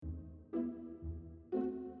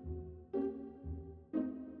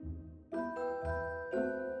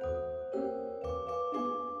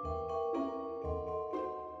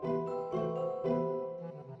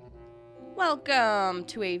Welcome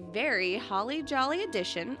to a very holly jolly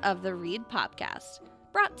edition of the Read Podcast,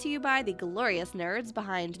 brought to you by the glorious nerds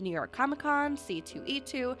behind New York Comic Con,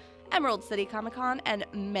 C2E2, Emerald City Comic Con, and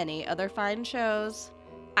many other fine shows.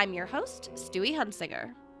 I'm your host, Stewie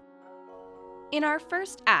Hunsinger. In our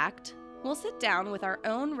first act, we'll sit down with our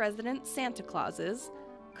own resident Santa Clauses,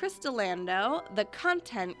 Chris DeLando, the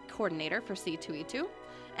content coordinator for C2E2,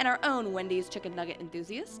 and our own Wendy's Chicken Nugget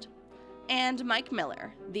enthusiast, and Mike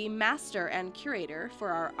Miller, the master and curator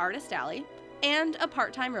for our Artist Alley, and a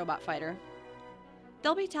part-time robot fighter.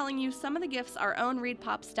 They'll be telling you some of the gifts our own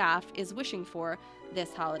ReadPop staff is wishing for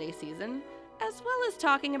this holiday season, as well as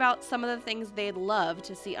talking about some of the things they'd love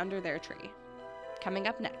to see under their tree. Coming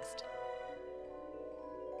up next.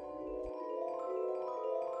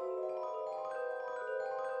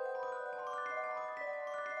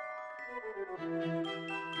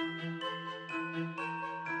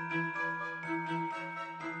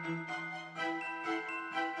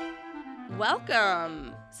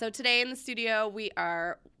 Welcome! So today in the studio, we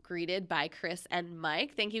are greeted by Chris and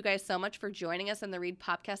Mike. Thank you guys so much for joining us in the Read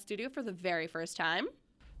Podcast studio for the very first time.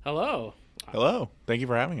 Hello. Hello. Thank you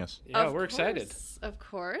for having us. Yeah, we're excited. Of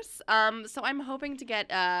course. So I'm hoping to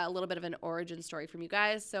get a little bit of an origin story from you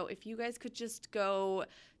guys. So if you guys could just go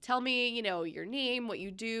tell me, your name, what you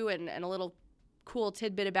do, and a little cool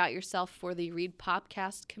tidbit about yourself for the Read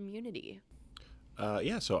Podcast community.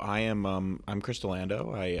 So I'm Chris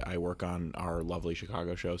DeLando. I work on our lovely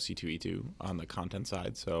Chicago show, C2E2, on the content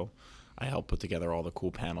side. So I help put together all the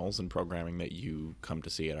cool panels and programming that you come to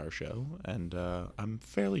see at our show. And I'm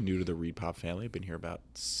fairly new to the ReadPop family. I've been here about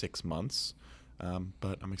 6 months.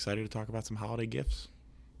 But I'm excited to talk about some holiday gifts.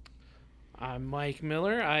 I'm Mike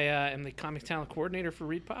Miller. I am the comic talent coordinator for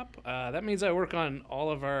ReadPop. That means I work on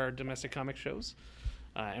all of our domestic comic shows,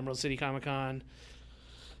 Emerald City Comic Con,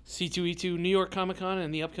 C2E2 New York Comic Con,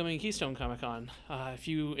 and the upcoming Keystone Comic Con. If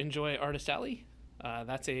you enjoy Artist Alley,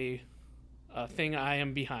 that's a thing I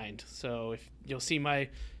am behind. So if you'll see my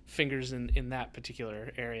fingers in that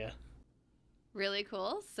particular area. Really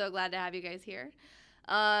cool. So glad to have you guys here.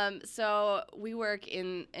 So we work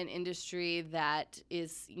in an industry that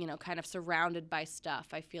is, kind of surrounded by stuff.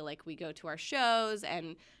 I feel like we go to our shows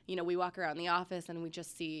and, we walk around the office and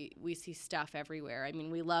we see stuff everywhere. I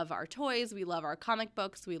mean, we love our toys, we love our comic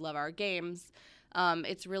books, we love our games.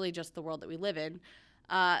 It's really just the world that we live in.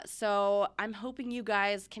 So I'm hoping you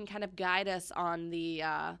guys can kind of guide us on the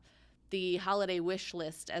holiday wish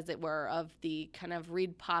list, as it were, of the kind of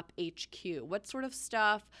ReadPop HQ. What sort of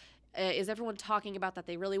stuff is everyone talking about that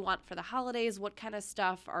they really want for the holidays? What kind of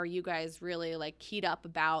stuff are you guys really keyed up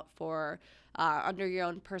about for under your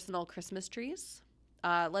own personal Christmas trees?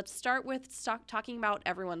 Let's start with talking about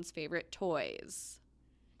everyone's favorite toys.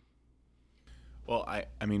 Well,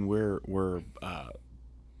 I mean, we're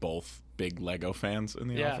both big Lego fans in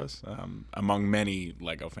the office. Among many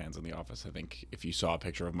Lego fans in the office, I think if you saw a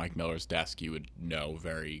picture of Mike Miller's desk, you would know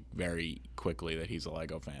very, very quickly that he's a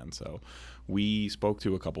Lego fan. So we spoke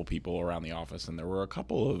to a couple people around the office, and there were a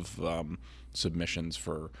couple of submissions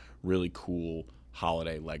for really cool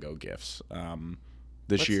holiday Lego gifts.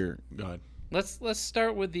 This year, go ahead. Let's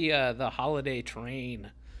start with the holiday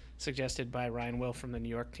train suggested by Ryan Will from the New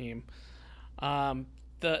York team.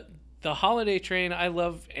 The holiday train, I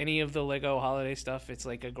love any of the Lego holiday stuff. It's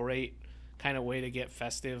like a great kind of way to get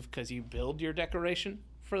festive because you build your decoration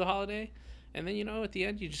for the holiday. And then, at the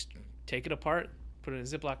end, you just take it apart, put it in a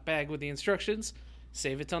Ziploc bag with the instructions,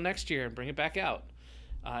 save it till next year, and bring it back out.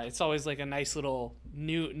 It's always like a nice little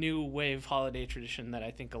new wave holiday tradition that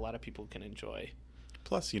I think a lot of people can enjoy.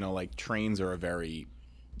 Plus, trains are a very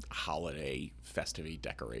holiday festive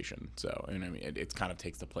decoration, so it kind of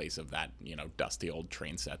takes the place of that dusty old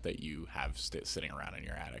train set that you have sitting around in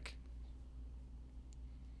your attic.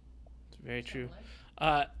 It's very true.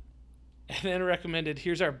 And then recommended,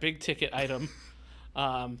 here's our big ticket item,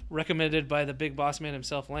 recommended by the big boss man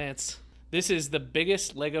himself, Lance. This is the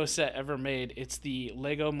biggest Lego set ever made. It's the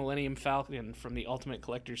Lego Millennium Falcon from the Ultimate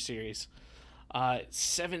Collector series.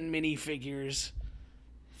 7 minifigures,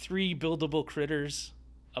 3 buildable critters,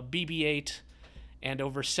 a BB-8, and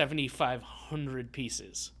over 7,500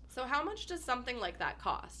 pieces. So how much does something like that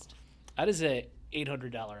cost? That is a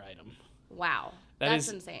 $800 item. Wow. That's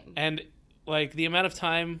insane. And the amount of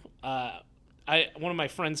time, one of my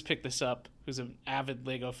friends picked this up, who's an avid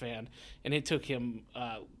Lego fan, and it took him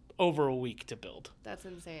over a week to build. That's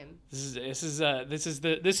insane. This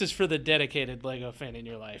is for the dedicated Lego fan in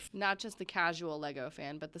your life. Not just the casual Lego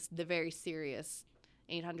fan, but the very serious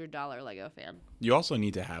 $800 Lego fan. You also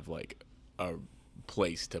need to have a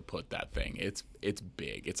place to put that thing. It's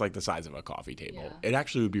big. It's like the size of a coffee table. Yeah. It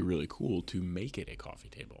actually would be really cool to make it a coffee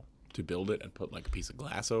table. to build it and put like a piece of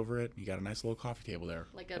glass over it. You got a nice little coffee table there.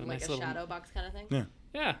 Like a nice little little shadow box kind of thing. Yeah.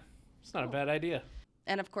 Yeah, it's not a bad idea.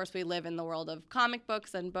 And of course, we live in the world of comic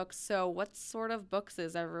books and books. So, what sort of books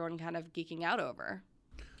is everyone kind of geeking out over?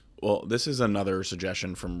 Well, this is another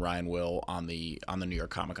suggestion from Ryan Will on the New York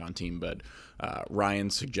Comic Con team, but Ryan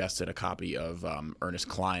suggested a copy of Ernest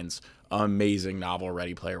Cline's amazing novel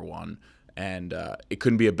Ready Player One, and it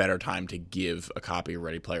couldn't be a better time to give a copy of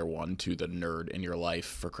Ready Player One to the nerd in your life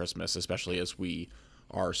for Christmas, especially as we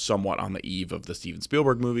are somewhat on the eve of the Steven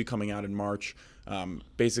Spielberg movie coming out in March.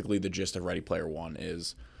 Basically, the gist of Ready Player One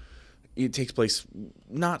is it takes place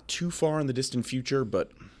not too far in the distant future,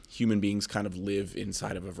 but human beings kind of live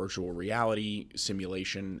inside of a virtual reality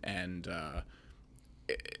simulation, and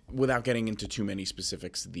without getting into too many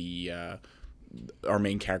specifics, our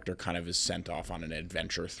main character kind of is sent off on an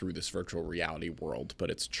adventure through this virtual reality world, but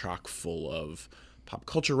it's chock full of pop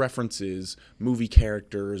culture references, movie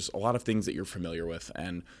characters, a lot of things that you're familiar with.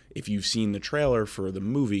 And if you've seen the trailer for the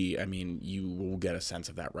movie, I mean, you will get a sense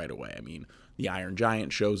of that right away. I mean, the Iron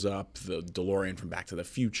Giant shows up, the DeLorean from Back to the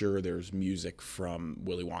Future, there's music from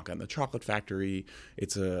Willy Wonka and the Chocolate Factory.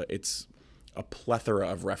 It's a plethora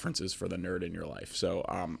of references for the nerd in your life. So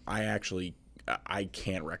I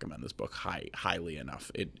can't recommend this book highly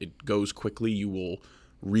enough. It goes quickly. You will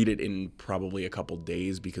read it in probably a couple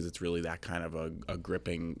days because it's really that kind of a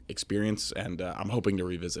gripping experience, and I'm hoping to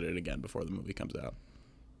revisit it again before the movie comes out.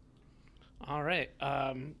 All right.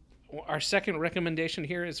 Our second recommendation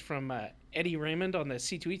here is from Eddie Raymond on the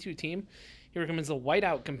C2E2 team. He recommends the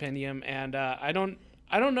Whiteout Compendium, and I don't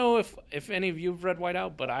know if any of you have read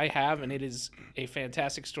Whiteout, but I have, and it is a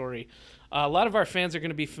fantastic story. A lot of our fans are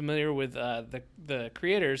going to be familiar with the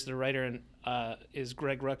creators. The writer is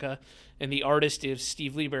Greg Rucka, and the artist is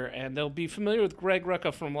Steve Lieber. And they'll be familiar with Greg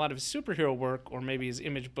Rucka from a lot of his superhero work, or maybe his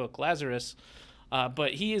Image book Lazarus.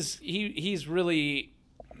 But he's really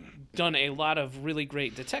done a lot of really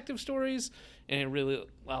great detective stories and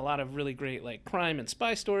a lot of really great like crime and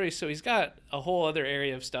spy stories. So he's got a whole other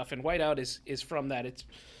area of stuff. And Whiteout is from that. It's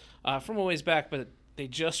from a ways back, but they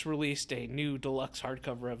just released a new deluxe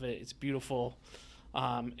hardcover of it. It's beautiful.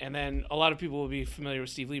 And then a lot of people will be familiar with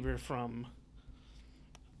Steve Lieber from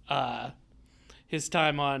his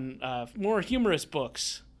time on more humorous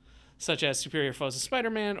books, such as Superior Foes of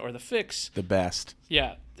Spider-Man or The Fix. The best.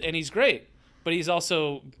 Yeah, and he's great. But he's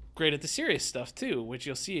also great at the serious stuff, too, which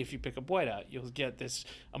you'll see if you pick up Whiteout. You'll get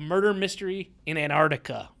a murder mystery in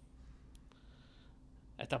Antarctica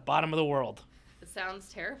at the bottom of the world. It sounds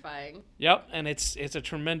terrifying. Yep, and it's a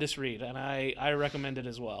tremendous read, and I recommend it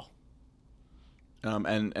as well.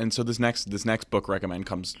 And so this next book recommend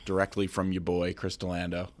comes directly from your boy Chris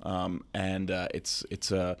Delando, and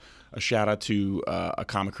it's a shout out to a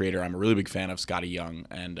comic creator I'm a really big fan of, Scotty Young,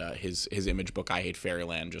 and his Image book I Hate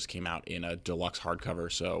Fairyland just came out in a deluxe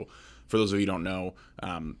hardcover. So for those of you who don't know,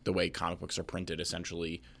 the way comic books are printed,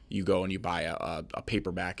 essentially you go and you buy a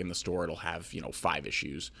paperback in the store. It'll have 5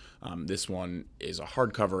 issues. This one is a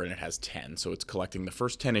hardcover and it has 10. So it's collecting the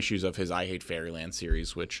first 10 issues of his I Hate Fairyland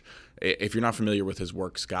series, which, if you're not familiar with his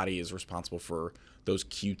work, Scotty is responsible for those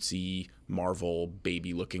cutesy Marvel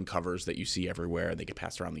baby-looking covers that you see everywhere. They get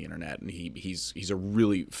passed around the internet, and he's a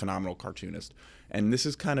really phenomenal cartoonist. And this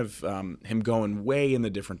is kind of him going way in the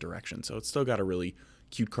different direction. So it's still got a really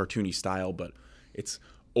cute cartoony style, but it's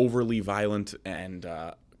overly violent and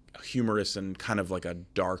humorous and kind of like a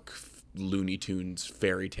dark Looney Tunes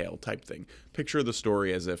fairy tale type thing. Picture the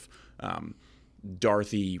story as if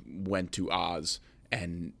Dorothy went to Oz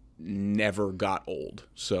and never got old.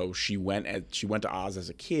 So she went to Oz as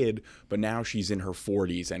a kid, but now she's in her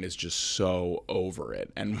 40s and is just so over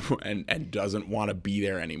it and doesn't want to be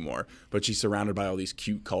there anymore. But she's surrounded by all these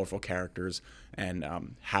cute, colorful characters, and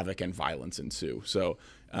havoc and violence ensue. So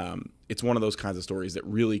it's one of those kinds of stories that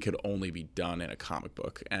really could only be done in a comic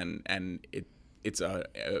book, and it's a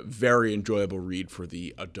very enjoyable read for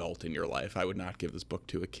the adult in your life. I would not give this book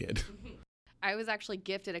to a kid. I was actually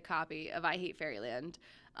gifted a copy of I Hate Fairyland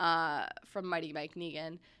from Mighty Mike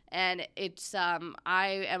Negan, and it's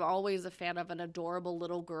I am always a fan of an adorable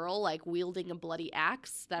little girl like wielding a bloody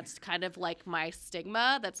axe. That's kind of like my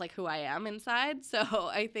stigma. That's like who I am inside. So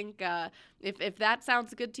I think if that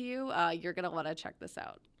sounds good to you, you're gonna want to check this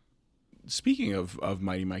out. Speaking of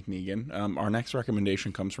Mighty Mike Negan, our next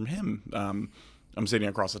recommendation comes from him. I'm sitting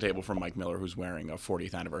across the table from Mike Miller, who's wearing a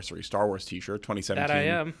 40th anniversary Star Wars t-shirt. 2017. That I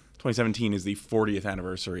am. 2017 is the 40th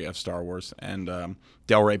anniversary of Star Wars, and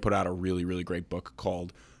Del Rey put out a really, really great book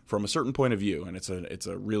called From a Certain Point of View, and it's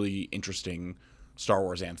a really interesting Star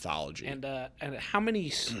Wars anthology. And how many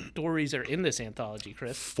stories are in this anthology,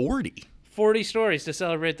 Chris? 40. 40 stories to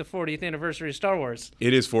celebrate the 40th anniversary of Star Wars.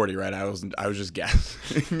 It is 40, right? I was just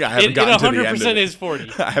guessing. I haven't gotten to the end. 100% is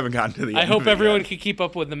 40. I haven't gotten to the end. I hope everyone yet. can keep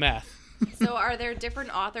up with the math. So are there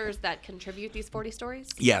different authors that contribute these 40 stories?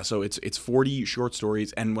 Yeah, so it's 40 short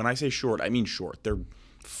stories, and when I say short, I mean short. They're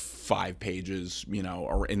 5 pages,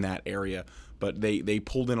 or in that area. But they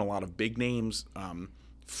pulled in a lot of big names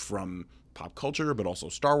from pop culture, but also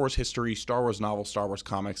Star Wars history, Star Wars novels, Star Wars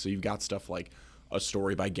comics. So you've got stuff like a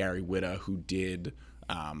story by Gary Whitta, who did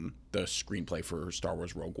the screenplay for Star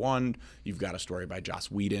Wars Rogue One. You've got a story by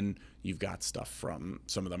Joss Whedon. You've got stuff from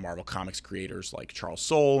some of the Marvel Comics creators like Charles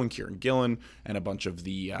Soule and Kieran Gillen, and a bunch of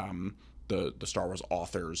the Star Wars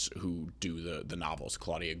authors who do the novels,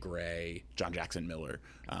 Claudia Gray, John Jackson Miller.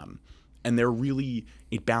 And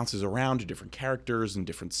it bounces around to different characters and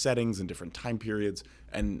different settings and different time periods.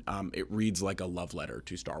 And it reads like a love letter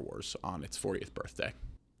to Star Wars on its 40th birthday.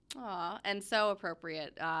 Aw, and so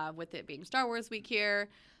appropriate with it being Star Wars week here.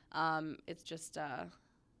 It's just,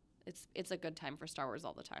 it's a good time for Star Wars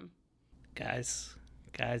all the time. Guys,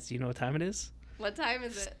 you know what time it is? What time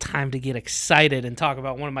is it? Time to get excited and talk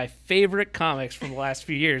about one of my favorite comics from the last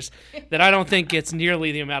few years that I don't think gets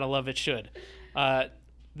nearly the amount of love it should.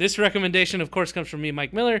 This recommendation, of course, comes from me,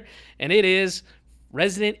 Mike Miller, and it is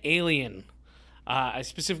Resident Alien. I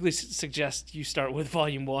specifically suggest you start with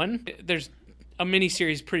Volume 1. There's a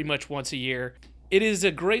miniseries pretty much once a year. It is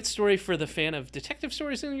a great story for the fan of detective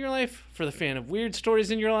stories in your life, for the fan of weird stories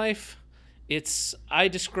in your life. I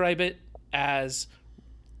describe it as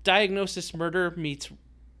Diagnosis Murder meets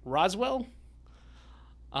Roswell.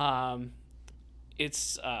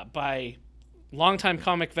 It's by longtime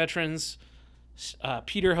comic veterans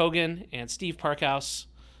Peter Hogan and Steve Parkhouse,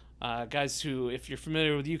 guys who, if you're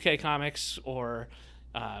familiar with UK comics or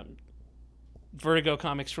Vertigo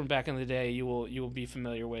comics from back in the day, you will be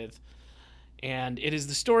familiar with. And it is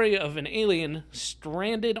the story of an alien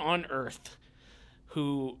stranded on Earth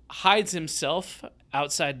who hides himself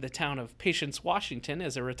outside the town of Patience, Washington,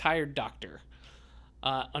 as a retired doctor.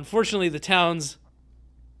 Unfortunately, the town's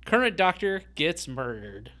current doctor gets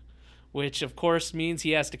murdered, which of course means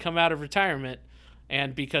he has to come out of retirement,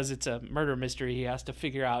 and because it's a murder mystery, he has to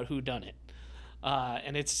figure out who done it.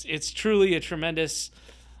 And it's truly a tremendous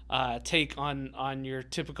take on your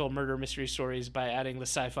typical murder mystery stories by adding the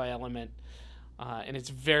sci-fi element, and it's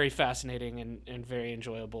very fascinating and very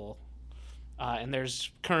enjoyable. And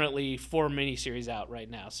there's currently 4 miniseries out right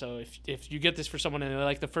now, so if you get this for someone and they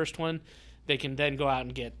like the first one, they can then go out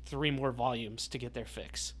and get 3 more volumes to get their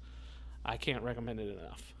fix. I can't recommend it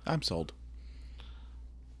enough. I'm sold.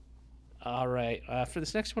 All right. For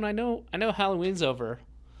this next one, I know Halloween's over,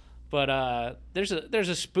 but there's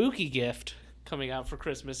a spooky gift coming out for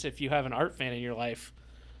Christmas if you have an art fan in your life,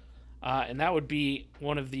 and that would be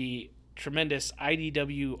one of the tremendous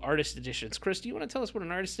IDW artist editions. Chris, do you want to tell us what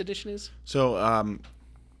an artist edition is? So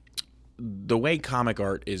the way comic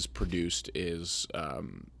art is produced is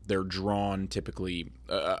they're drawn typically.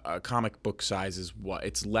 A comic book size is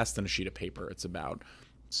it's less than a sheet of paper. It's about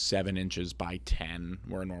 7 inches by 10,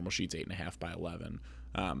 where a normal sheet's 8.5 by 11.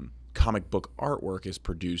 Comic book artwork is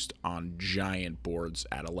produced on giant boards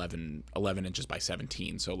at 11 inches by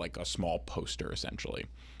 17, so like a small poster essentially,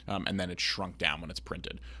 and then it's shrunk down when it's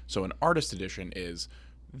printed. So an artist edition is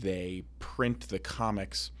they print the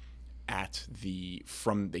comics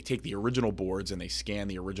they take the original boards and they scan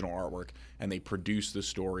the original artwork and they produce the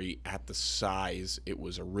story at the size it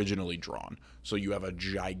was originally drawn. So you have a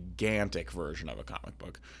gigantic version of a comic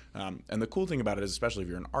book. And the cool thing about it is, especially if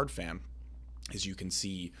you're an art fan, is you can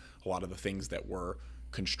see a lot of the things that were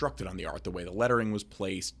constructed on the art, the way the lettering was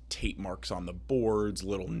placed, tape marks on the boards,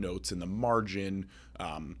 little notes in the margin.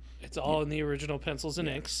 It's all in the original pencils and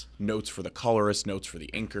inks. Notes for the colorists, notes for the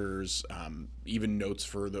inkers, even notes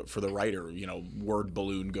for the writer. Word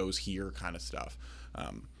balloon goes here, kind of stuff.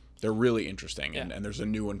 They're really interesting, and there's a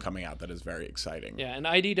new one coming out that is very exciting. Yeah, and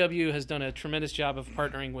IDW has done a tremendous job of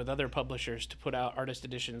partnering with other publishers to put out artist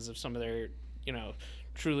editions of some of their,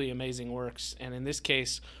 truly amazing works. And in this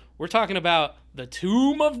case, we're talking about The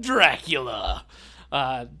Tomb of Dracula.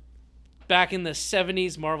 Back in the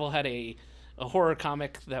 70s, Marvel had a horror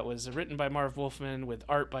comic that was written by Marv Wolfman with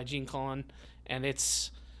art by Gene Colan, and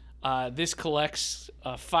this collects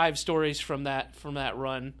 5 stories from that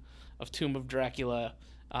run of Tomb of Dracula,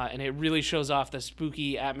 and it really shows off the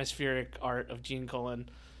spooky, atmospheric art of Gene Colan,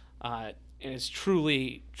 and it's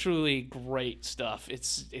truly, truly great stuff.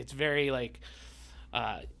 It's very like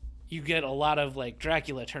you get a lot of like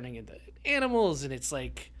Dracula turning into animals, and it's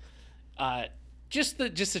like just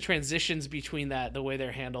the transitions between that, the way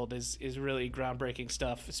they're handled is really groundbreaking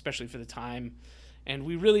stuff, especially for the time. And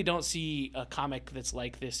we really don't see a comic that's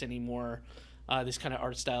like this anymore. This kind of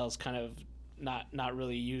art style is kind of not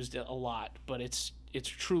really used a lot, but it's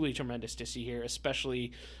truly tremendous to see here,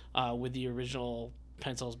 especially with the original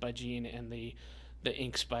pencils by Gene and the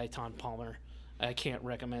inks by Tom Palmer. I can't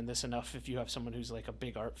recommend this enough if you have someone who's like a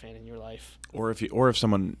big art fan in your life, or if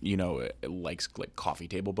someone likes like coffee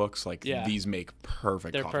table books. Like these make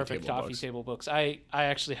perfect. They're coffee perfect table coffee books. table books. I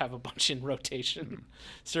actually have a bunch in rotation,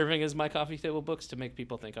 serving as my coffee table books to make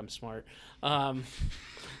people think I'm smart.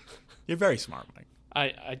 You're very smart, Mike.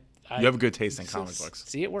 You have a good taste in comic books.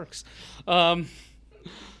 See, it works.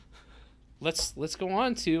 Let's go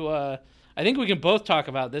on to. I think we can both talk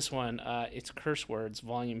about this one. It's Curse Words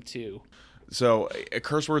Volume 2. So,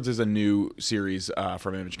 Curse Words is a new series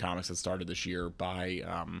from Image Comics that started this year by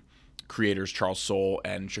creators Charles Soule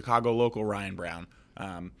and Chicago local Ryan Brown.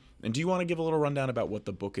 And do you want to give a little rundown about what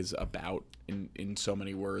the book is about in so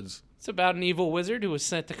many words? It's about an evil wizard who was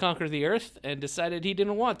sent to conquer the Earth and decided he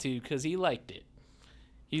didn't want to because he liked it.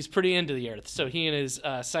 He's pretty into the Earth. So he and his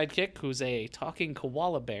sidekick, who's a talking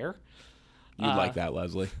koala bear. You'd like that,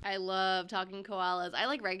 Leslie. I love talking koalas. I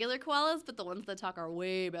like regular koalas, but the ones that talk are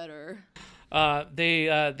way better.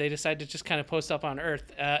 They decide to just kind of post up on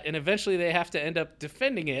Earth, and eventually they have to end up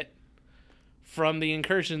defending it from the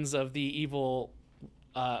incursions of the evil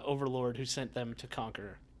overlord who sent them to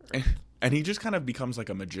conquer Earth. And he just kind of becomes like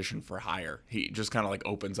a magician for hire. He just kind of like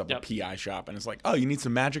opens up a PI shop and it's like, oh, you need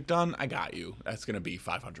some magic done? I got you. That's going to be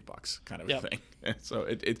 $500 kind of a thing. And so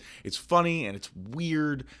it's funny and it's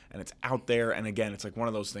weird and it's out there. And again, it's like one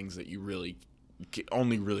of those things that you really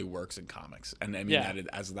only really works in comics. And I mean that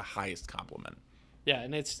as the highest compliment. Yeah,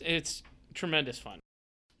 and it's tremendous fun.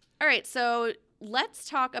 All right, so let's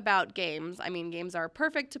talk about games. I mean, games are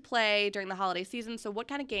perfect to play during the holiday season. So what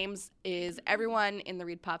kind of games is everyone in the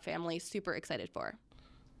Reed Pop family super excited for?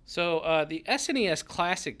 So the SNES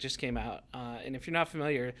Classic just came out. And if you're not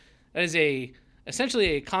familiar, that is essentially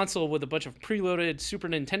a console with a bunch of preloaded Super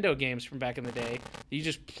Nintendo games from back in the day that you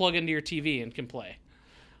just plug into your TV and can play.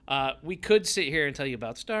 We could sit here and tell you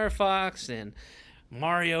about Star Fox and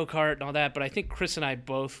Mario Kart and all that, but I think Chris and I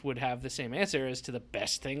both would have the same answer as to the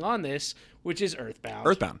best thing on this, which is Earthbound.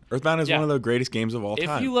 Earthbound is one of the greatest games of all time.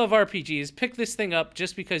 If you love RPGs, pick this thing up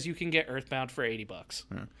just because you can get Earthbound for $80.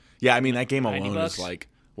 Yeah, I mean that game alone is like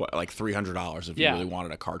 $300 if you really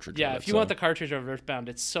wanted a cartridge. Yeah, if you want the cartridge of Earthbound,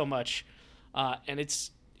 it's so much, and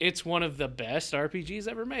it's one of the best RPGs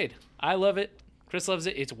ever made. I love it. Chris loves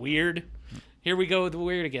it. It's weird. Here we go with the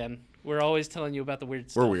weird again. We're always telling you about the weird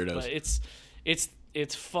stuff. We're weirdos. But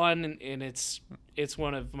it's fun and it's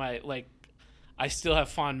one of my I still have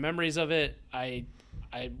fond memories of it. I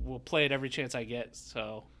will play it every chance I get.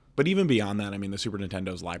 So, but even beyond that, I mean, the Super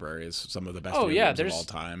Nintendo's library is some of the best games of all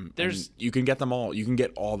time. You can get them all. You can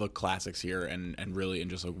get all the classics here and really in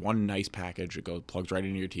just like one nice package. It plugs right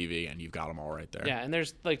into your TV and you've got them all right there. Yeah, and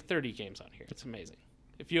there's like 30 games on here. It's amazing.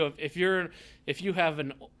 If you have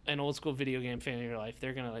an old school video game fan in your life,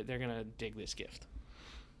 they're gonna dig this gift.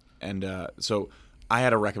 And so I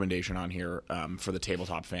had a recommendation on here for the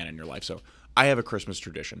tabletop fan in your life. So I have a Christmas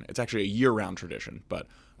tradition. It's actually a year-round tradition, but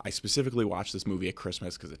I specifically watch this movie at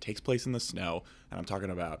Christmas because it takes place in the snow, and I'm talking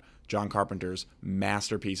about John Carpenter's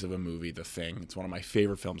masterpiece of a movie, The Thing. It's one of my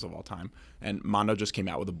favorite films of all time. And Mondo just came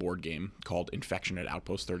out with a board game called Infection at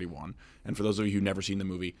Outpost 31. And for those of you who've never seen the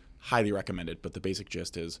movie, highly recommend it. But the basic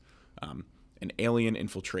gist is an alien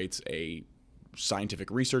infiltrates a scientific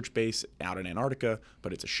research base out in Antarctica,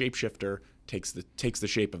 but it's a shapeshifter, takes the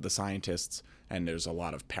shape of the scientists, and there's a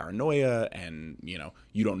lot of paranoia, and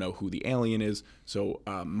you don't know who the alien is. So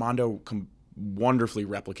Mondo wonderfully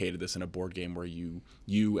replicated this in a board game where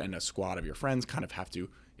you and a squad of your friends kind of have to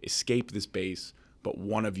escape this base, but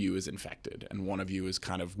one of you is infected, and one of you is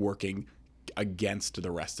kind of working against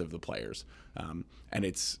the rest of the players. And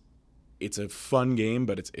it's a fun game,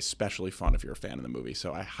 but it's especially fun if you're a fan of the movie.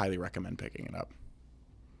 So I highly recommend picking it up.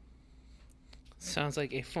 Sounds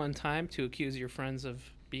like a fun time to accuse your friends of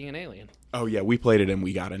being an alien. Oh, yeah. We played it and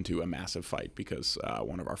we got into a massive fight because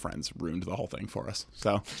one of our friends ruined the whole thing for us.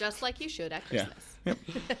 So just like you should at Christmas.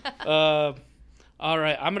 Yeah. All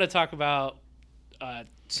right. I'm going to talk about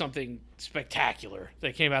something spectacular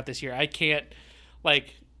that came out this year. I can't,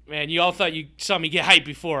 man, you all thought you saw me get hyped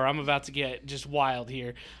before. I'm about to get just wild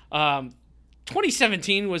here.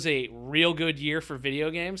 2017 was a real good year for video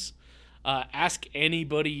games. Ask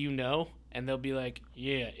anybody you know, and they'll be like,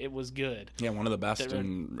 yeah, it was good. Yeah, one of the best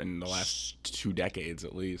in the last 2 decades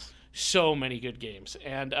at least. So many good games.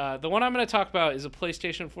 And the one I'm going to talk about is a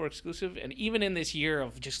PlayStation 4 exclusive. And even in this year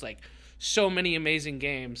of just so many amazing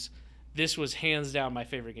games, this was hands down my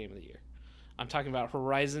favorite game of the year. I'm talking about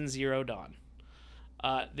Horizon Zero Dawn.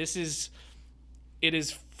 Like,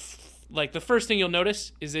 the first thing you'll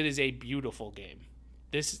notice is it is a beautiful game.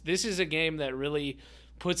 This is a game that really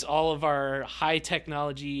puts all of our high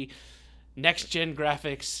technology, next gen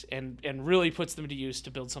graphics and really puts them to use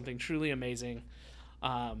to build something truly amazing.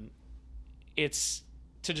 It's,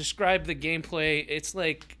 to describe the gameplay, it's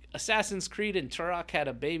like Assassin's Creed and Turok had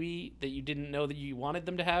a baby that you didn't know that you wanted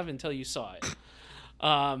them to have until you saw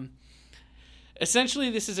it. Essentially,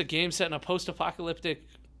 this is a game set in a post-apocalyptic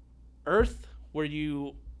Earth where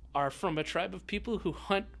you are from a tribe of people who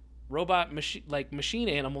hunt machine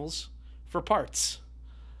animals for parts.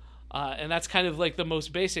 And that's kind of like the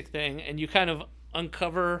most basic thing. And you kind of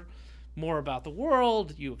uncover more about the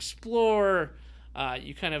world. You explore.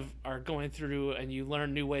 You kind of are going through and you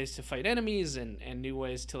learn new ways to fight enemies and new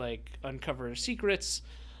ways to like uncover secrets.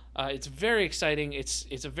 It's very exciting.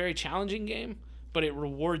 It's a very challenging game, but it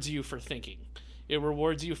rewards you for thinking. It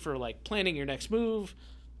rewards you for like planning your next move.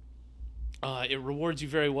 It rewards you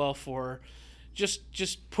very well for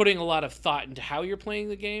just putting a lot of thought into how you're playing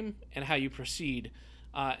the game and how you proceed.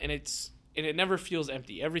 And it never feels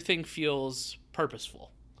empty. Everything feels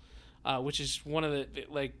purposeful, which is one of the,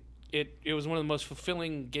 like, it was one of the most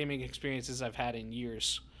fulfilling gaming experiences I've had in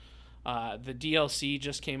years. The DLC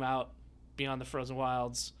just came out, Beyond the Frozen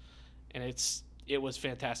Wilds, and it was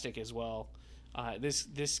fantastic as well.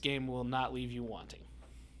 This game will not leave you wanting.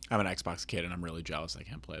 I'm an Xbox kid, and I'm really jealous I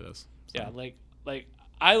can't play this. So. Yeah, like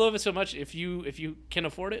I love it so much. If you can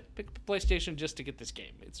afford it, pick up PlayStation just to get this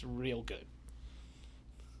game. It's real good.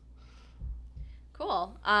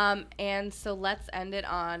 Cool. And so let's end it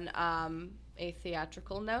on a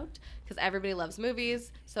theatrical note, because everybody loves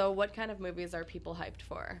movies. So what kind of movies are people hyped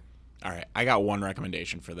for? All right, I got one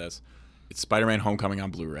recommendation for this. It's Spider-Man Homecoming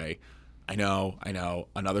on Blu-ray. I know.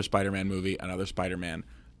 Another Spider-Man movie, another Spider-Man.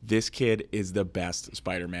 This kid is the best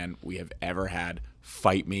Spider-Man we have ever had.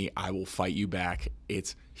 Fight me. I will fight you back.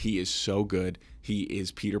 He is so good. He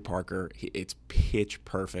is Peter Parker. It's pitch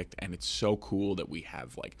perfect, and it's so cool that we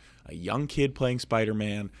have like a young kid playing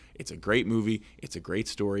Spider-Man. It's a great movie. It's a great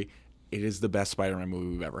story. It is the best Spider-Man movie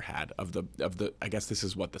we've ever had. Of the I guess this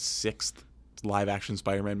is what, the 6th live-action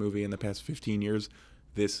Spider-Man movie in the past 15 years.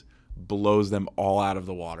 This blows them all out of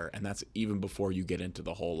the water, and that's even before you get into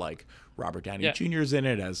the whole like Robert Downey Jr.'s in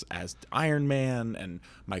it as Iron Man, and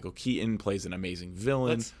Michael Keaton plays an amazing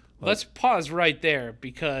villain. Let's pause right there,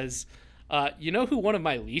 because you know who one of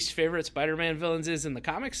my least favorite Spider-Man villains is in the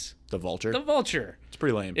comics? The Vulture. The Vulture. It's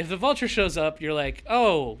pretty lame. If the Vulture shows up, you're like,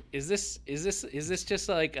 oh, is this just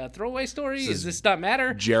like a throwaway story? Does this not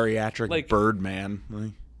matter? Geriatric like,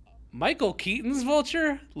 Birdman. Michael Keaton's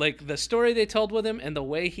Vulture, like the story they told with him and the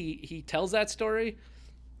way he tells that story,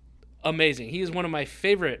 amazing. He is one of my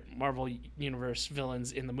favorite Marvel Universe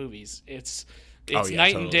villains in the movies. It's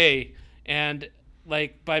night and day, and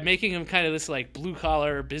like by making him kind of this like blue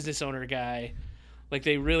collar business owner guy, like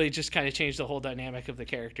they really just kind of changed the whole dynamic of the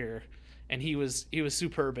character, and he was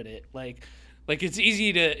superb in it. Like it's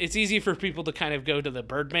easy for people to kind of go to the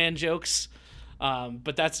Birdman jokes.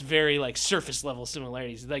 But that's very like surface level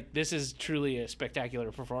similarities. Like this is truly a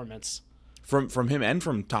spectacular performance from him and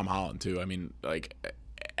from Tom Holland too. I mean, like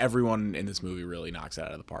everyone in this movie really knocks it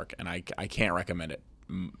out of the park, and I can't recommend it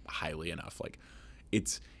highly enough. Like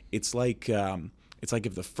it's like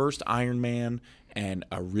if the first Iron Man and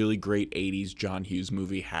a really great 80s John Hughes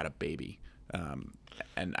movie had a baby.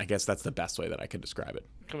 And I guess that's the best way that I could describe it.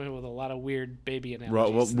 Coming in with a lot of weird baby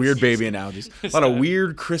analogies. Well, weird baby analogies. A lot of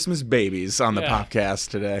weird Christmas babies on the podcast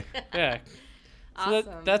today. Yeah. Awesome.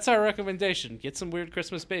 So that's our recommendation. Get some weird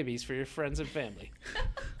Christmas babies for your friends and family.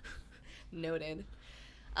 Noted.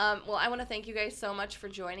 Well, I want to thank you guys so much for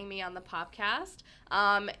joining me on the podcast.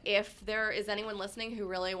 If there is anyone listening who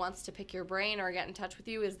really wants to pick your brain or get in touch with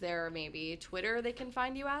you, is there maybe Twitter they can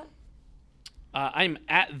find you at? I'm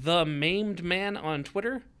at the Maimed Man on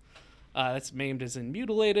Twitter. That's maimed as in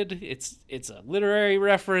mutilated. It's a literary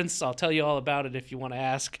reference. I'll tell you all about it if you want to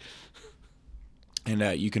ask.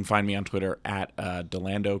 And you can find me on Twitter at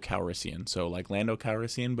Delando Calrissian. So like Lando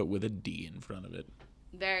Calrissian, but with a D in front of it.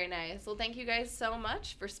 Very nice. Well, thank you guys so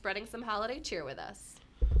much for spreading some holiday cheer with us.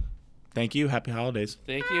 Thank you. Happy holidays.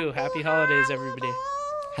 Thank you. Happy holidays, everybody.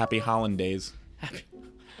 Happy Hollandaise.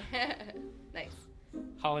 Nice.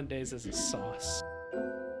 Hollandaise is a sauce.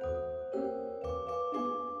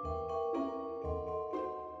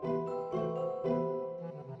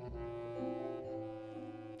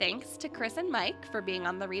 Thanks to Chris and Mike for being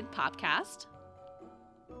on the Read podcast.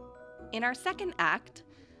 In our second act,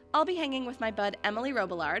 I'll be hanging with my bud Emily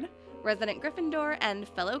Robillard, resident Gryffindor and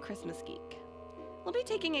fellow Christmas geek. We'll be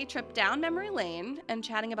taking a trip down memory lane and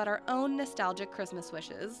chatting about our own nostalgic Christmas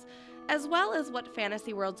wishes, as well as what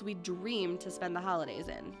fantasy worlds we dream to spend the holidays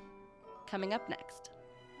in. Coming up next.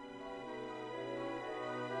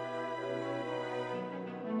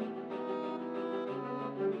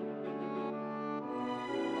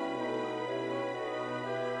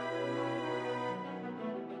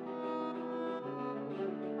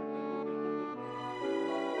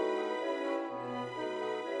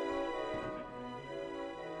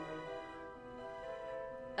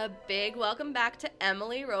 A big welcome back to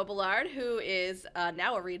Emily Robillard, who is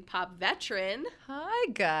now a Read Pop veteran.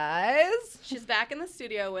 Hi, guys. She's back in the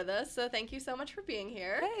studio with us, so thank you so much for being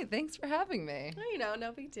here. Hey, thanks for having me. You know,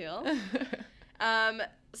 no big deal.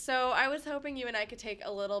 So I was hoping you and I could take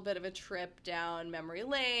a little bit of a trip down memory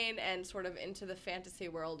lane and sort of into the fantasy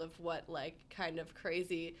world of what, like, kind of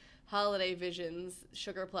crazy holiday visions,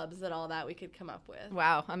 sugar plums, and all that we could come up with.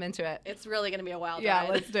 Wow, I'm into it. It's really going to be a wild ride. Yeah,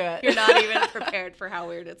 let's do it. You're not even prepared for how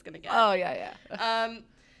weird it's going to get. Oh, yeah.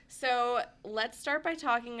 So let's start by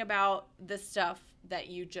talking about the stuff that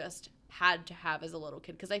you just had to have as a little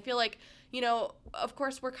kid. Because I feel like, you know, of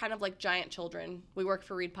course we're kind of like giant children. We work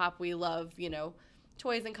for Read Pop. We love, you know,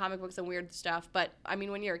 toys and comic books and weird stuff. But, I mean,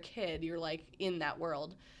 when you're a kid, you're, like, in that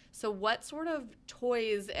world. So what sort of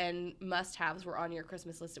toys and must-haves were on your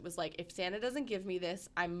Christmas list? It was like, if Santa doesn't give me this,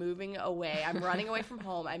 I'm moving away. I'm running away from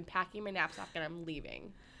home. I'm packing my knapsack and I'm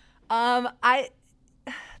leaving.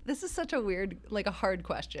 This is such a weird, like a hard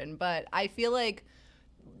question, but I feel like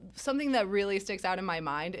something that really sticks out in my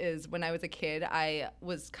mind is when I was a kid, I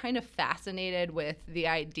was kind of fascinated with the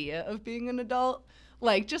idea of being an adult.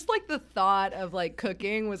 Like, just, like, the thought of, like,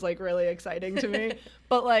 cooking was, like, really exciting to me.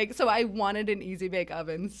 But, like, so I wanted an Easy Bake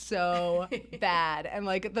Oven so bad. And,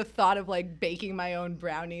 like, the thought of, like, baking my own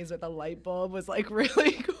brownies with a light bulb was, like,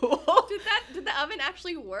 really cool. Did the oven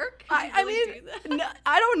actually work? I mean, no,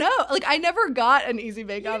 I don't know. Like, I never got an Easy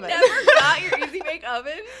Bake Oven. You never got your Easy Bake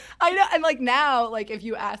Oven? I know. And, like, now, like, if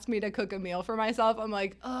you ask me to cook a meal for myself, I'm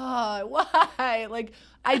like, oh, why? Like,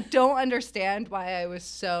 I don't understand why I was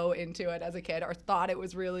so into it as a kid or thought it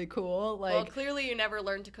was really cool. Like, well, clearly you never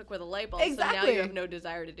learned to cook with a light bulb, exactly. So now you have no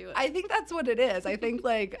desire to do it. I think that's what it is. I think,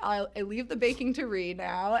 like, I leave the baking to Reed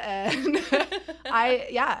now, and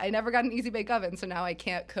I never got an Easy Bake Oven, so now I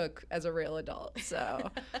can't cook as a real adult.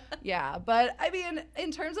 So, yeah. But, I mean,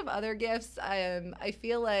 in terms of other gifts, I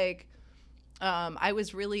feel like I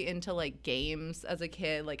was really into, like, games as a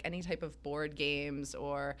kid, like any type of board games,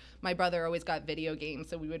 or my brother always got video games,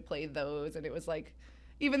 so we would play those, and it was like,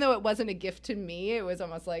 even though it wasn't a gift to me, it was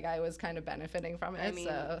almost like I was kind of benefiting from it. I mean,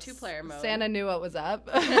 so two-player mode. Santa knew what was up.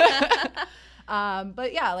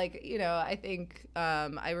 But yeah, like, you know, I think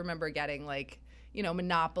I remember getting, like, you know,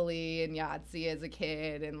 Monopoly and Yahtzee as a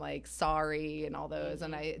kid, and, like, Sorry and all those,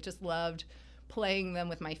 and I just loved playing them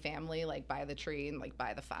with my family, like, by the tree and, like,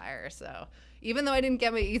 by the fire. So even though I didn't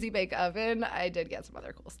get my Easy Bake Oven, I did get some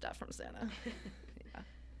other cool stuff from Santa.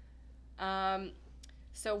 Yeah.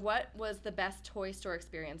 So what was the best toy store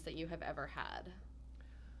experience that you have ever had?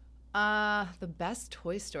 The best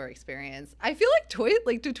toy store experience. I feel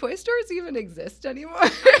like do toy stores even exist anymore? I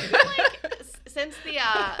feel like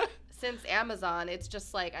since Amazon, it's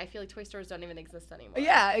just like, I feel like toy stores don't even exist anymore.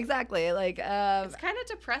 Yeah, exactly. Like, it's kind of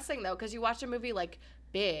depressing though, because you watch a movie like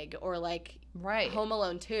Big or like Home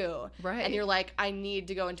Alone 2, and you're like, I need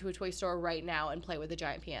to go into a toy store right now and play with a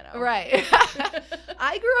giant piano. Right.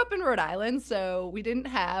 I grew up in Rhode Island, so we didn't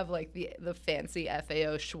have like the fancy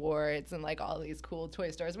FAO Schwartz and like all these cool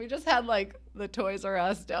toy stores. We just had like the Toys R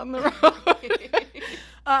Us down the road.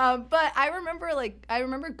 But I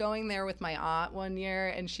remember going there with my aunt one year,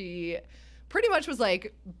 and she pretty much was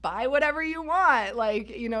like, buy whatever you want, like,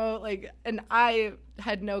 you know, like, and I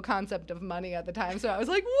had no concept of money at the time, so I was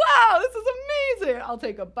like, wow, this is amazing, I'll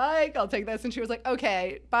take a bike, I'll take this. And she was like,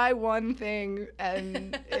 okay, buy one thing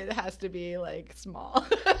and it has to be like small.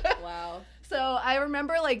 Wow. So I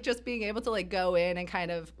remember like just being able to like go in and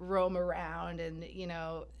kind of roam around and, you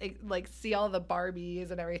know, like see all the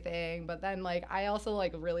Barbies and everything. But then like I also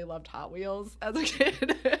like really loved Hot Wheels as a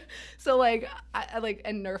kid. So like I like,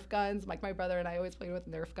 and Nerf guns. Like my brother and I always played with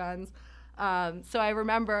Nerf guns. So I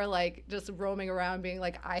remember like just roaming around being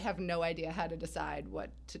like, I have no idea how to decide what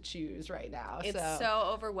to choose right now. It's so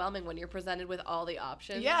overwhelming when you're presented with all the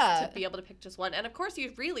options to be able to pick just one. And of course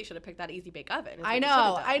you really should have picked that Easy Bake Oven. I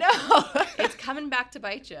know. It's coming back to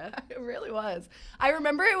bite you. It really was. I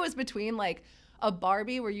remember it was between like a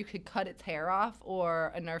Barbie where you could cut its hair off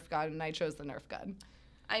or a Nerf gun, and I chose the Nerf gun.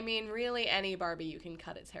 I mean, really, any Barbie you can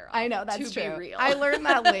cut its hair off. I know, that's true. To be real. I learned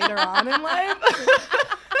that later on in life.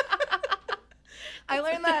 I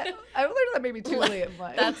learned that maybe too late in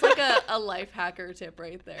life. That's like a life hacker tip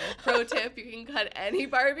right there. Pro tip, you can cut any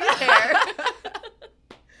Barbie's hair.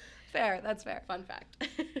 Fair. That's fair. Fun fact.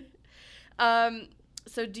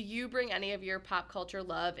 So do you bring any of your pop culture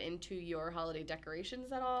love into your holiday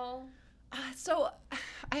decorations at all? So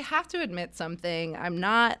I have to admit something. I'm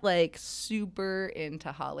not like super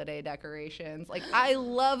into holiday decorations. Like I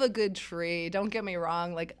love a good tree. Don't get me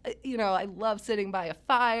wrong. Like, you know, I love sitting by a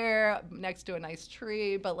fire next to a nice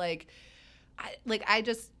tree, but I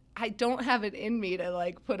don't have it in me to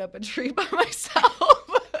like put up a tree by myself.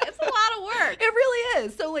 It's a lot of work. It really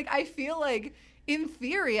is. So like I feel like in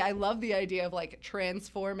theory I love the idea of like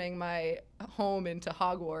transforming my home into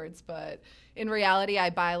Hogwarts, but in reality I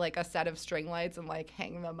buy like a set of string lights and like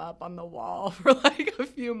hang them up on the wall for like a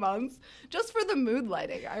few months just for the mood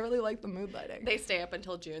lighting. I really like the mood lighting. They stay up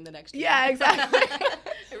until June the next year. Yeah, exactly.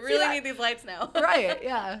 I really need these lights now. Right,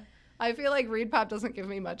 yeah. I feel like Reed Pop doesn't give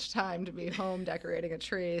me much time to be home decorating a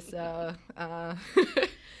tree, so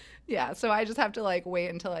yeah, so I just have to like wait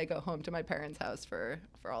until I go home to my parents' house for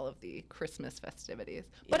all of the Christmas festivities.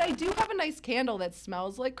 Yeah. But I do have a nice candle that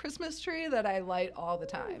smells like Christmas tree that I light all the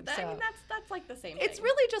time. I mean, that's like the same thing. It's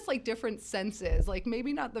really just like different senses, like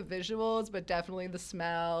maybe not the visuals, but definitely the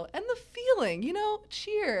smell and the feeling, you know,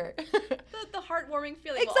 cheer. the heartwarming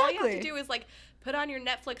feeling. Exactly. Well, all you have to do is like put on your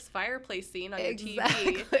Netflix fireplace scene on your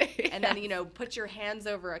TV, and then, you know, put your hands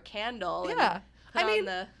over a candle. Yeah. And I mean,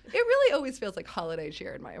 it really always feels like holiday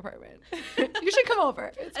cheer in my apartment. You should come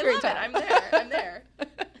over. It's a great time. I'm there.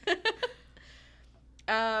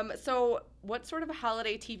 So what sort of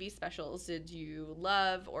holiday TV specials did you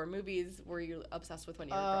love, or movies were you obsessed with when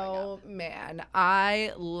you were growing up? Oh, man.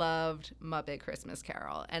 I loved Muppet Christmas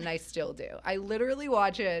Carol, and I still do. I literally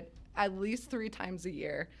watch it at least 3 times a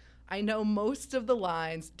year. I know most of the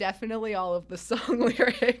lines, definitely all of the song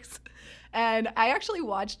lyrics. And I actually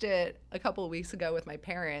watched it a couple of weeks ago with my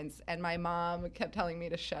parents, and my mom kept telling me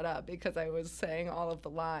to shut up because I was saying all of the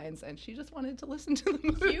lines, and she just wanted to listen to the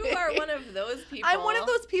movie. You are one of those people. I'm one of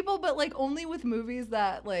those people, but like only with movies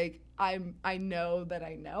that like I know that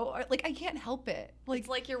I know, or like I can't help it. Like it's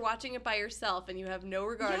like you're watching it by yourself, and you have no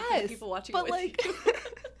regard for the people watching it with you.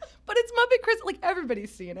 But it's Muppet Christmas. Like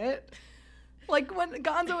everybody's seen it. Like when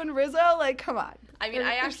Gonzo and Rizzo, like, come on. I mean,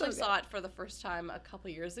 I actually saw it for the first time a couple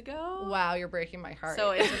years ago. Wow, you're breaking my heart.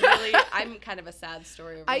 So it's really, I'm kind of a sad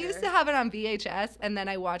story over I here. used to have it on VHS, and then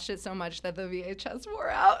I watched it so much that the VHS wore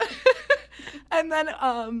out. And then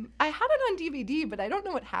I had it on DVD, but I don't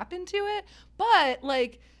know what happened to it. But,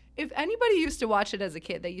 like, if anybody used to watch it as a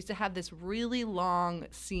kid, they used to have this really long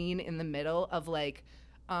scene in the middle of, like,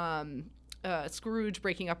 Scrooge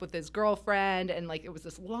breaking up with his girlfriend, and like it was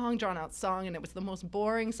this long drawn out song, and it was the most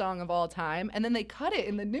boring song of all time, and then they cut it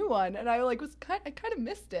in the new one, and I like I kind of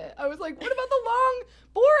missed it. I was like, what about the long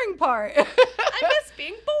boring part? I miss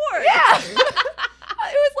being bored. Yeah.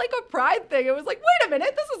 It was like a pride thing. It was like, wait a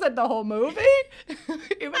minute, this isn't the whole movie.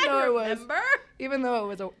 Even though it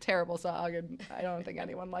was a terrible song, and I don't think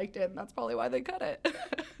anyone liked it, and that's probably why they cut it.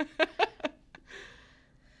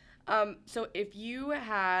 So if you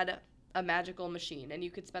had a magical machine and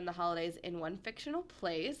you could spend the holidays in one fictional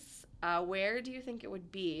place, where do you think it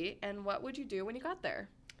would be, and what would you do when you got there?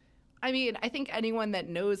 I mean, I think anyone that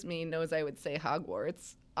knows me knows I would say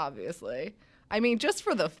Hogwarts, obviously. I mean, just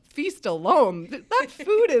for the feast alone, that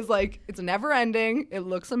food is like, it's never ending. It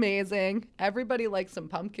looks amazing. Everybody likes some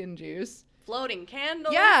pumpkin juice. Floating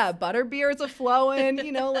candles. Yeah, butterbeers are flowing,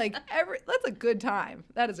 you know, like that's a good time.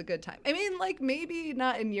 That is a good time. I mean, like maybe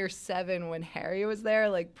not in year 7 when Harry was there,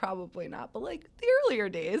 like probably not, but like the earlier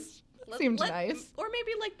days seemed nice. Or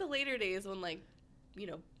maybe like the later days when like, you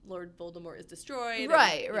know, Lord Voldemort is destroyed.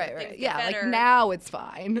 Right. Yeah, like now it's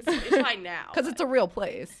fine. It's fine now. Because it's a real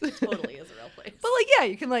place. It totally is a real place. But like, yeah,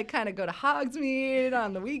 you can like kind of go to Hogsmeade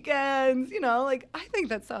on the weekends, you know, like I think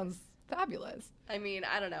that sounds fabulous. I mean,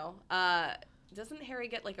 I don't know. Doesn't Harry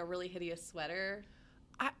get like a really hideous sweater?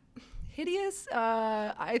 Hideous?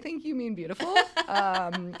 I think you mean beautiful.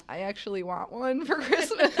 I actually want one for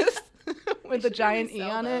Christmas with a giant E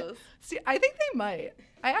on it. See, I think they might.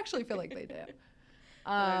 I actually feel like they do.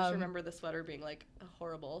 I just remember the sweater being like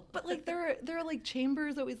horrible. But like their like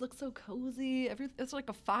chambers always look so cozy. It's like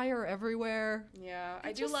a fire everywhere. Yeah,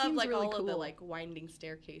 I do love like really all cool. of the like winding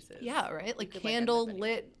staircases. Yeah, right. Like candle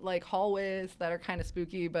lit like hallways that are kind of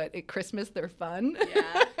spooky, but at Christmas they're fun.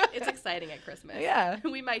 Yeah, it's exciting at Christmas. Yeah,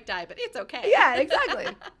 we might die, but it's okay. Yeah, exactly.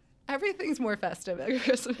 Everything's more festive at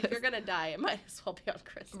Christmas. If you're gonna die, it might as well be on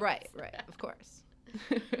Christmas. Right, of course.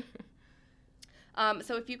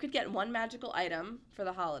 So if you could get one magical item for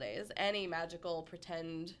the holidays, any magical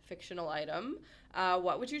pretend fictional item,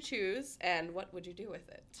 what would you choose, and what would you do with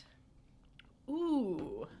it?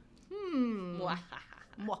 Ooh.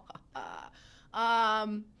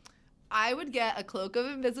 I would get a cloak of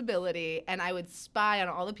invisibility, and I would spy on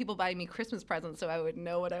all the people buying me Christmas presents so I would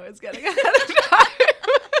know what I was getting ahead of time.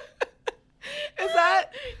 Is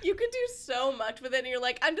that... You could do so much with it, and you're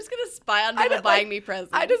like, I'm just going to spy on people buying me presents.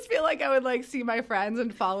 I just feel like I would, like, see my friends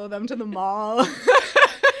and follow them to the mall.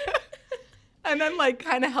 And then, like,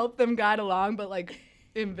 kind of help them guide along, but, like,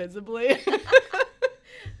 invisibly.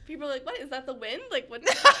 People are like, what? Is that the wind? Like, what's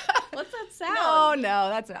that sound? No,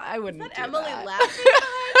 that's not. I wouldn't Is that do Emily that. laughing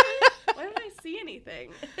behind me? Why don't I see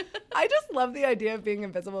anything? I just love the idea of being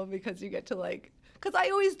invisible because you get to, like... Because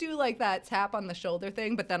I always do, like, that tap on the shoulder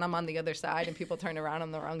thing, but then I'm on the other side and people turn around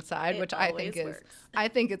on the wrong side, which I think is... works. I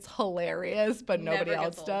think it's hilarious, but nobody Never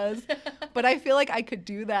else gets does. old. But I feel like I could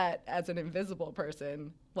do that as an invisible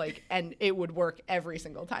person, like, and it would work every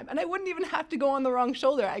single time. And I wouldn't even have to go on the wrong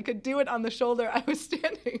shoulder. I could do it on the shoulder I was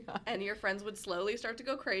standing on. And your friends would slowly start to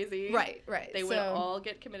go crazy. Right. They would all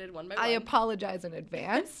get committed one by one. I apologize in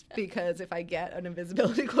advance because if I get an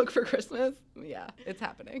invisibility cloak for Christmas, yeah, it's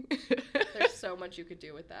happening. There's so much you could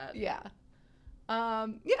do with that. Yeah.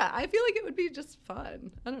 Yeah, I feel like it would be just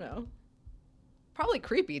fun. I don't know. Probably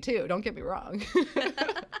creepy too, don't get me wrong.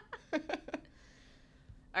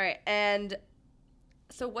 All right, and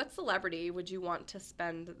so what celebrity would you want to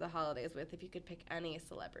spend the holidays with if you could pick any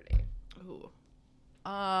celebrity? Ooh.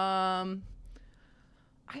 I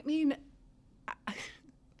mean,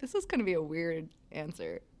 this is going to be a weird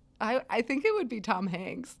answer. I think it would be Tom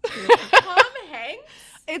Hanks. Tom Hanks?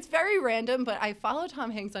 It's very random, but I follow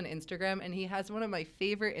Tom Hanks on Instagram, and he has one of my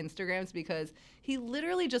favorite Instagrams because he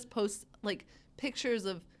literally just posts, like, pictures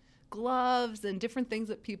of gloves and different things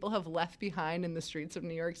that people have left behind in the streets of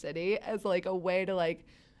New York City as, like, a way to, like,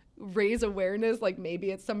 raise awareness. Like,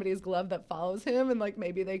 maybe it's somebody's glove that follows him and, like,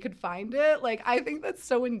 maybe they could find it. Like, I think that's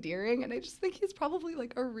so endearing, and I just think he's probably,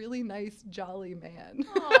 like, a really nice, jolly man.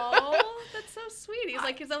 Oh, that's so sweet. He's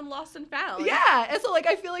like his own lost and found. Yeah, and so, like,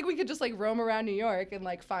 I feel like we could just, like, roam around New York and,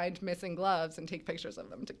 like, find missing gloves and take pictures of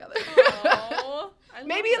them together. Oh,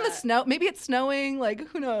 Maybe in the snow. Maybe it's snowing. Like,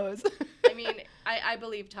 who knows? I mean, I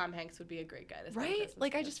believe Tom Hanks would be a great guy to spend Right? Christmas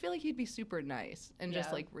Like, I with. just feel like he'd be super nice and just,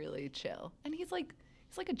 Yeah. like, really chill. And he's like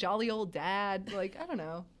a jolly old dad. Like, I don't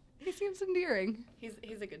know. He seems endearing.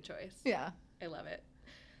 He's a good choice. Yeah. I love it.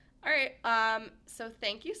 All right. So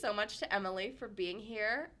thank you so much to Emily for being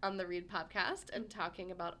here on the Read Podcast and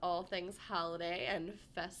talking about all things holiday and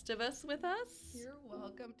Festivus with us. You're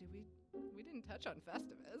welcome. We didn't touch on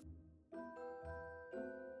Festivus.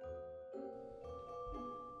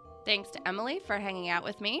 Thanks to Emily for hanging out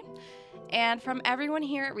with me. And from everyone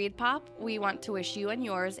here at Read Pop, we want to wish you and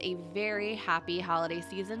yours a very happy holiday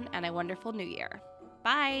season and a wonderful new year.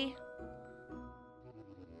 Bye.